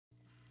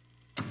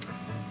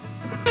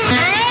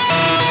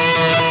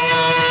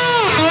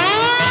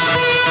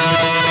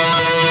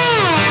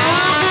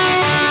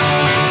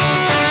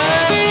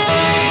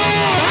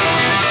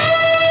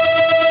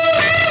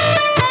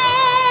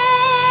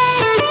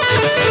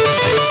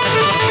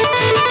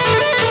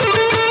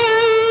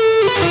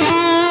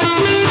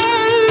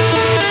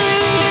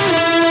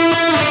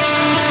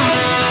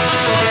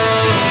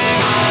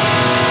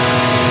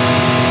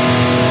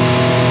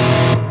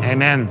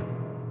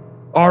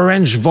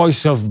Orange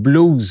Voice of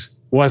Blues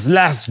was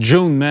last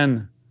June,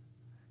 man.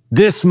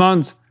 This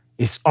month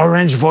is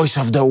Orange Voice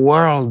of the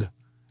World.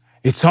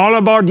 It's all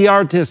about the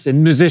artists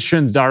and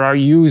musicians that are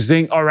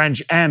using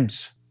orange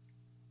amps.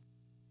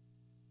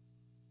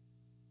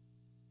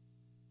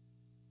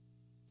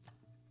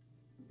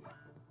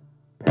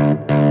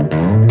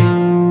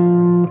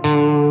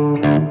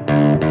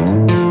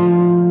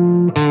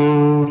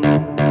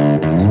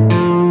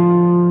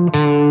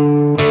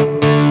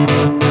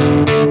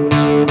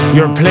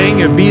 You're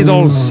playing a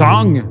Beatles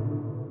song?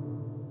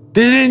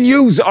 They didn't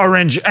use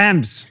orange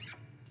amps.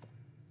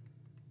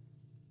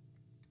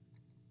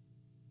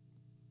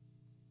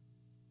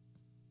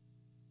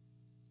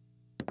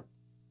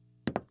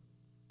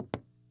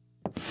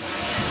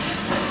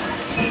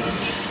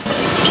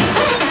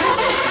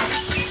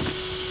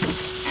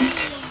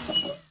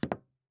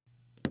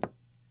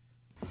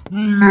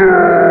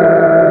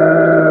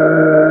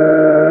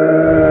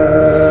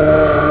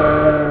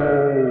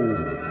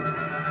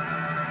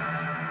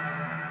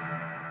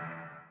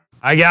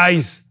 Hi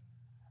guys,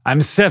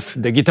 I'm Sef,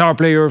 the guitar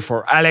player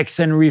for Alex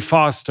Henry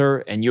Foster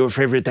and Your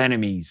Favorite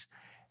Enemies,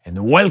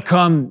 and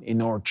welcome in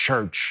our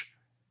church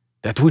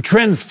that we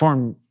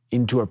transformed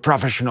into a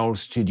professional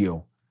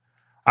studio.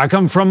 I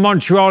come from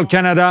Montreal,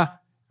 Canada.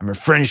 I'm a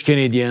French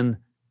Canadian,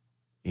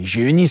 et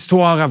j'ai une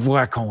histoire à vous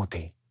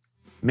raconter.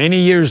 Many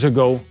years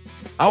ago,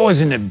 I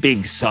was in a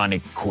big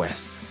sonic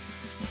quest.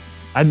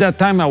 At that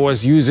time, I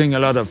was using a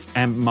lot of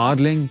amp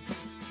modeling,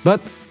 but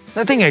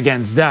nothing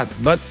against that,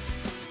 but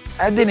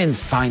I didn't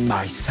find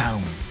my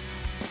sound.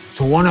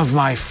 So one of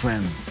my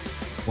friends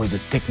was a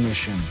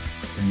technician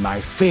in my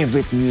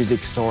favorite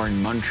music store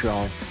in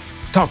Montreal,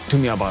 talked to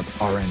me about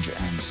orange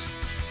amps.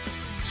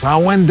 So I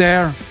went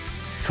there,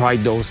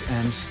 tried those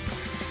amps,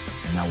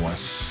 and I was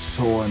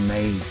so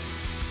amazed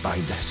by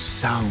the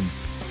sound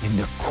and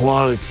the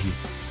quality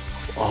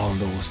of all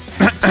those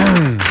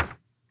amps.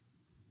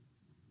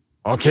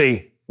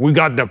 Okay, we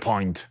got the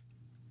point.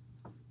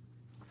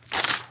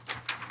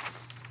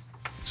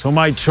 So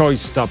my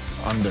choice stopped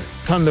on the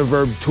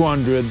Thunderverb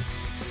 200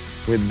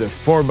 with the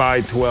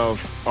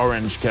 4x12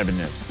 orange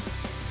cabinet.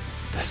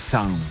 The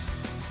sound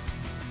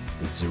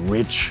is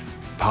rich,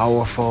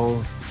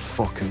 powerful,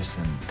 focused,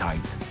 and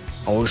tight.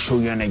 I will show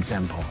you an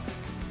example.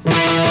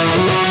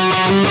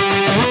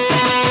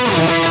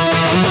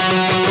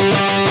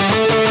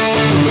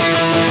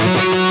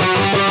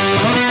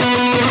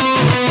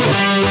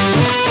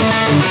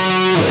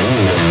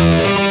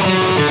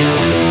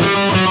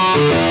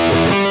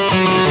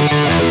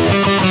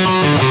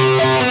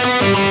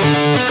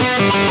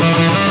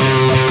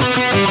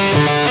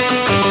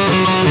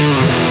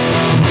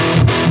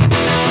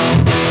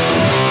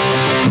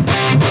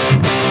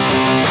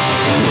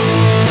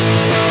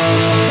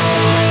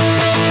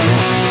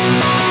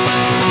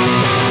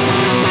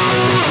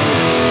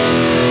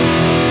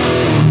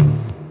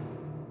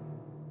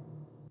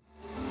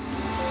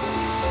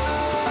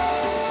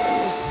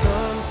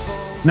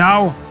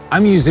 Now,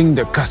 I'm using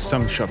the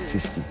Custom Shop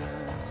 50.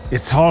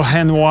 It's all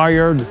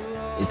hand-wired,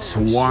 it's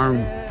warm,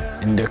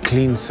 and the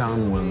clean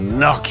sound will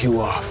knock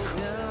you off.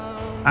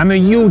 I'm a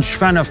huge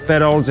fan of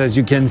pedals, as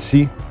you can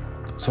see,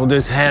 so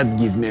this head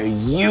gives me a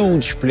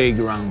huge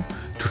playground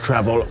to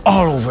travel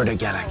all over the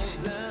galaxy.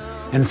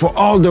 And for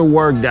all the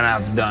work that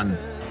I've done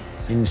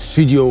in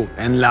studio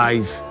and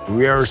live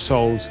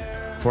rehearsals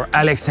for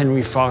Alex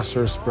Henry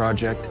Foster's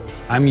project,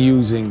 I'm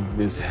using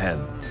this head.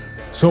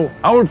 So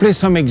I will play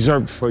some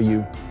excerpts for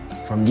you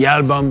from the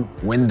album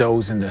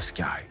Windows in the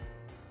Sky.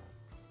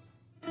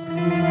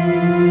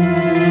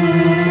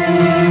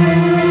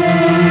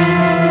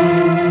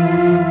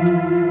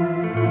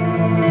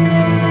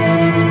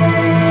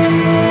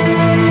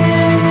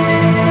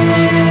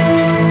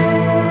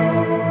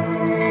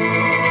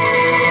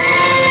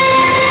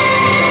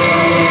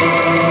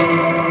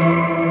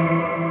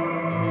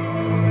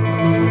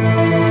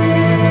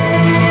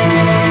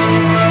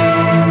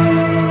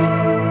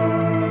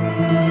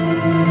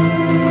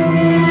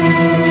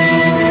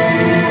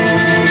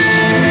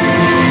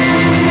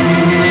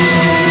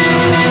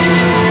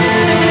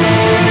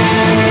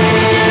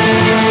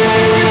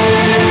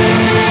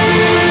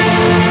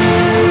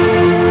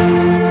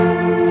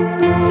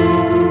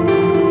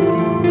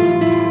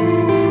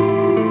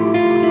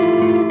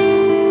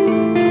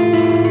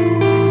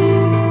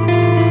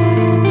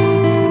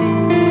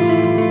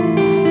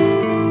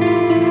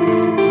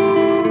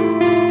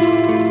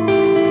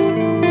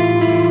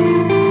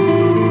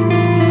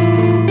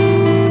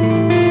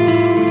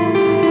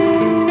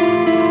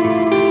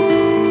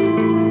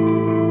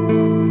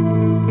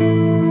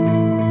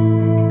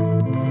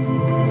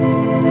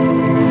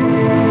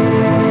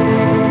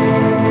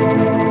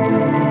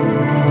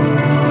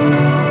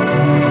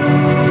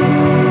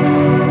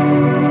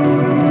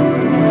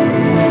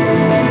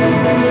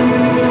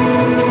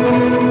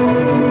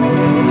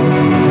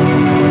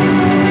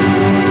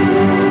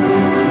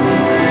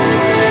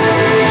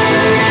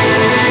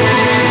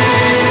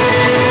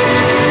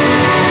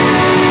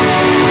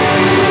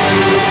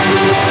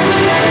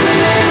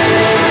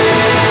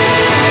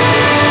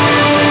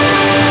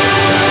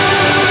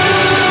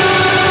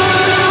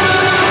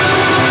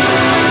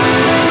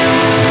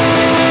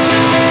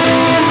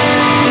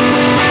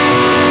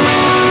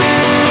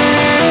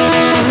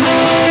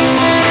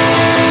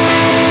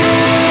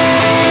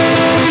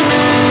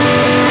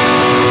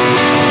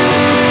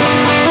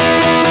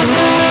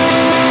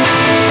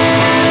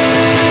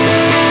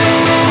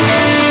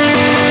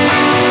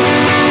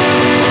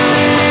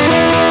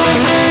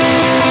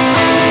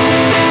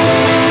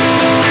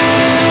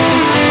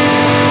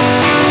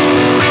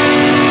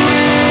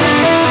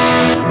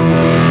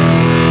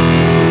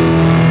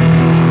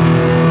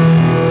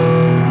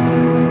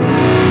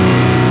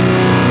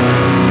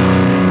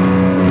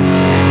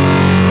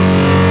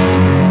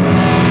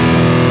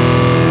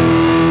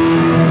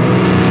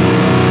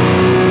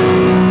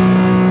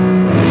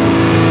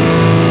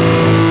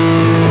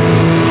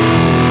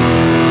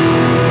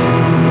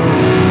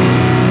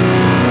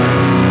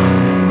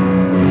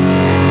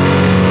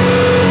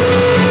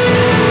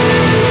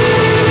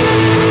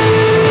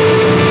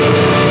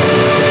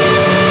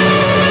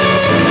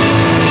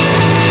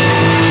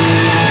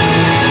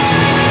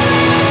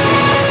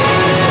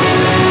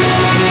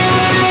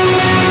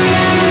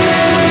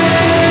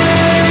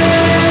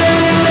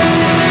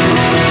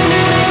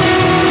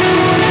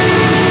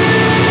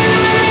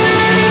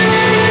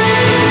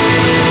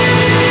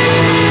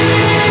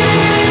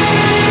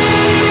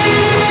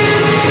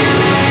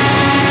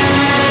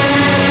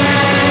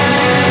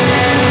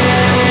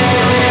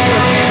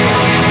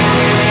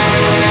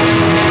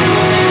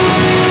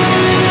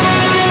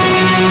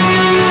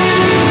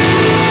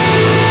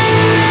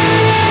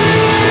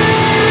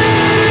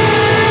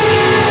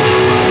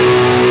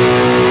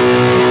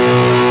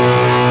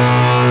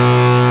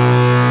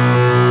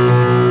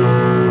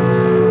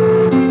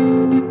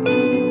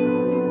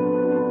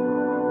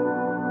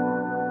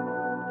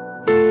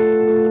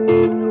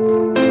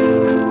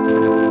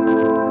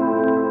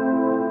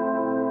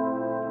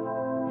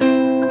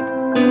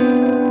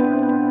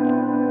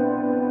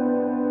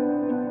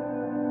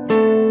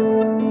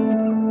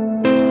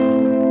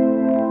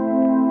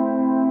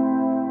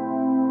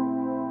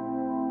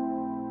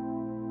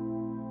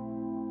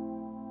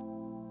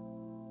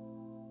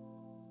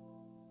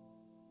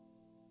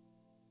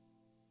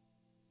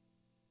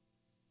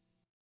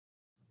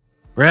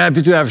 We're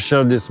happy to have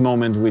shared this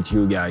moment with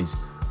you guys.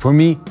 For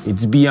me,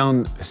 it's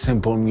beyond a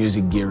simple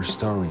music gear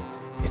story.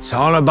 It's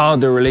all about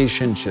the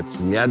relationships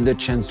we had the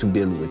chance to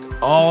build with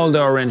all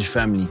the Orange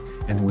family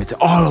and with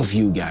all of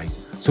you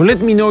guys. So let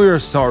me know your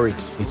story.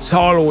 It's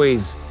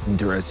always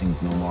interesting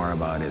to know more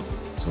about it.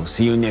 So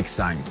see you next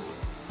time.